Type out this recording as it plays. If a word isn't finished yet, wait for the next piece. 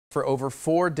For over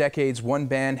 4 decades, one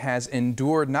band has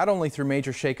endured not only through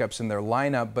major shakeups in their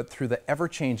lineup, but through the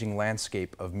ever-changing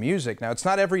landscape of music. Now, it's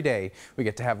not every day we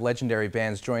get to have legendary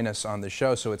bands join us on the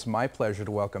show, so it's my pleasure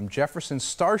to welcome Jefferson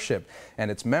Starship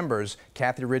and its members,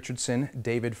 Kathy Richardson,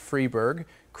 David Freeberg,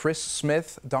 Chris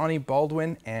Smith, Donnie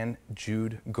Baldwin, and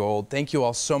Jude Gold. Thank you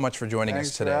all so much for joining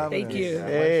us today. Thank you.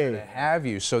 Pleasure to have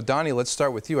you. So, Donnie, let's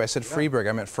start with you. I said Freeberg.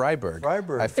 I meant Freiberg.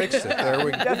 Freiberg. I fixed it. There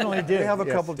we go. Definitely did. We have a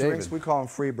couple David. drinks. We call him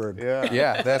Freeberg.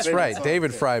 Yeah, that's right.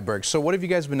 David Freiberg. So, what have you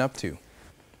guys been up to?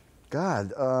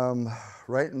 God,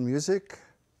 writing music.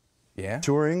 Yeah.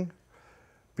 Touring,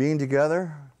 being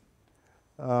together,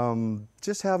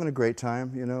 just having a great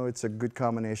time. You know, it's a good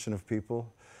combination of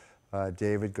people.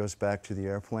 David goes back to the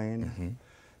airplane. Mm-hmm.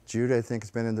 Jude, I think, has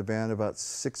been in the band about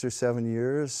 6 or 7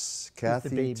 years.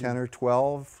 Kathy, 10 or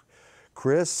 12.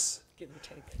 Chris,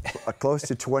 close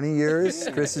to 20 years.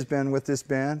 Chris has been with this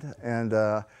band. And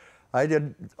I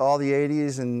did all the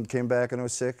 80s and came back in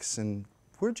 '06. And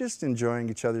we're just enjoying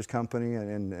each other's company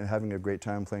and having a great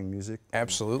time playing music.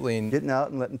 Absolutely. And getting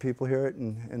out and letting people hear it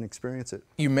and experience it.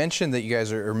 You mentioned that you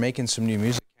guys are making some new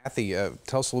music. Kathy,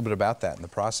 tell us a little bit about that in the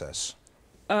process.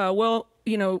 Well,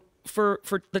 you know, for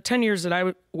the 10 years that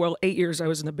 8 years I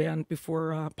was in the band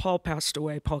before Paul passed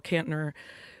away, Paul Cantner,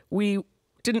 we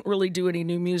didn't really do any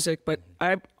new music, but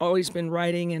I've always been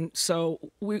writing, and so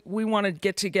we want to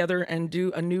get together and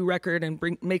do a new record and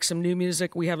make some new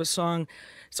music. We have a song.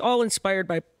 It's all inspired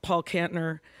by Paul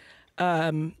Cantner.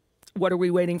 What Are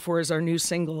We Waiting For is our new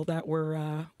single that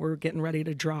we're getting ready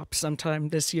to drop sometime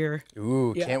this year.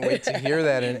 Ooh, yeah. Can't wait to hear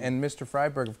that. And Mr.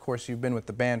 Freiberg, of course, you've been with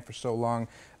the band for so long.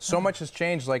 So much has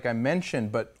changed, like I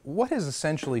mentioned, but what has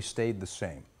essentially stayed the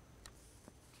same?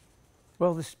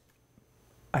 Well,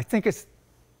 I think it's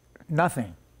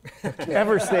nothing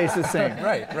ever stays the same.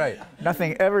 Right.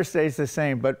 Nothing ever stays the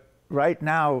same, but right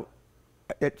now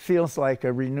it feels like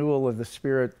a renewal of the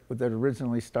spirit that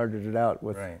originally started it out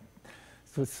with. Right.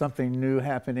 So it's something new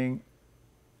happening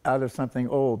out of something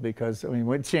old, because I mean,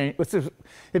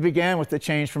 it began with the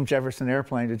change from Jefferson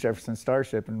Airplane to Jefferson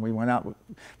Starship, and we went out.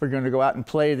 We're going to go out and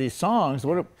play these songs.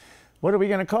 What are we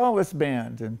going to call this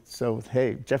band? And so,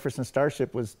 hey, Jefferson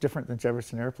Starship was different than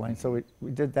Jefferson Airplane, so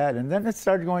we did that, and then it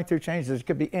started going through changes. It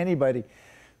could be anybody.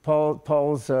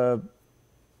 Paul's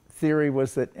theory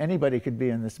was that anybody could be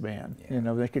in this band. Yeah. You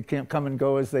know, they could come and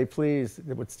go as they please.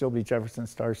 It would still be Jefferson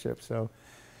Starship. So.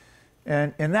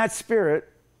 And in that spirit,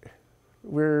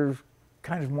 we're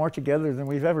kind of more together than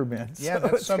we've ever been. Yeah, so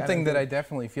that's something that I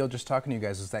definitely feel just talking to you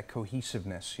guys, is that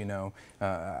cohesiveness, you know.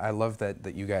 I love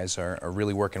that you guys are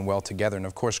really working well together. And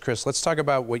of course, Chris, let's talk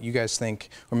about what you guys think,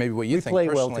 or maybe what you think personally.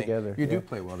 We play well together. You do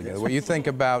play well together. What you think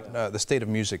about the state of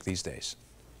music these days?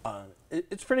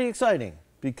 It's pretty exciting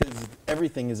because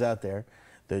everything is out there.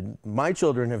 My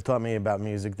children have taught me about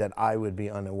music that I would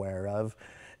be unaware of.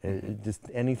 Just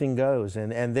anything goes,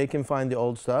 and they can find the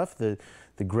old stuff, the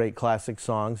great classic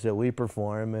songs that we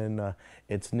perform, and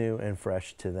it's new and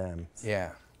fresh to them.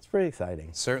 Yeah. It's pretty exciting.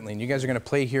 Certainly, and you guys are going to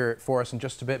play here for us in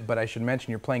just a bit, but I should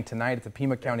mention you're playing tonight at the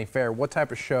Pima County Fair. What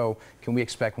type of show can we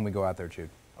expect when we go out there,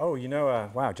 Jude? Oh, you know,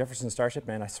 wow, Jefferson Starship,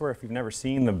 man, I swear if you've never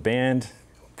seen the band,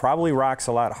 probably rocks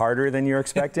a lot harder than you're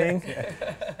expecting.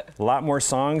 A lot more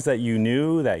songs that you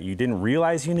knew that you didn't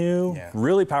realize you knew. Yeah.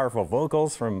 Really powerful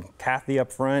vocals from Kathy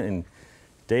up front, and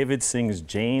David sings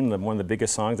Jane, one of the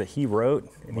biggest songs that he wrote,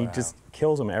 and he just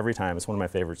kills them every time. It's one of my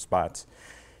favorite spots.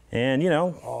 And you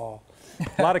know,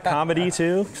 a lot of comedy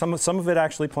too. Some of it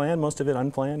actually planned, most of it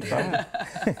unplanned. Yeah.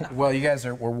 Well, you guys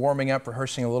we're warming up,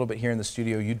 rehearsing a little bit here in the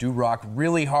studio. You do rock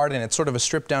really hard, and it's sort of a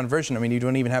stripped down version. I mean, you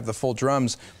don't even have the full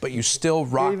drums, but you still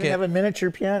rock it. We even have a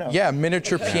miniature piano. Yeah,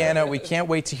 miniature piano. We can't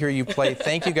wait to hear you play.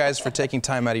 Thank you guys for taking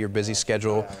time out of your busy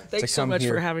schedule Thanks to come so much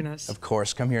here. for having us. Of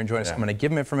course, come here and join us. I'm going to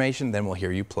give them information, then we'll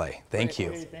hear you play. Thank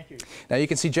you. Thank you. Now you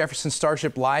can see Jefferson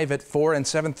Starship live at 4 and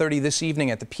 7:30 this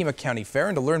evening at the Pima County Fair.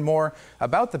 And to learn more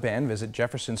about the band, visit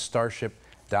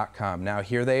jeffersonstarship.com. Now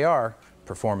here they are,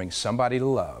 performing Somebody to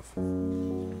Love.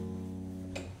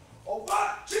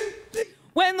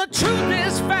 When the truth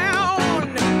is found.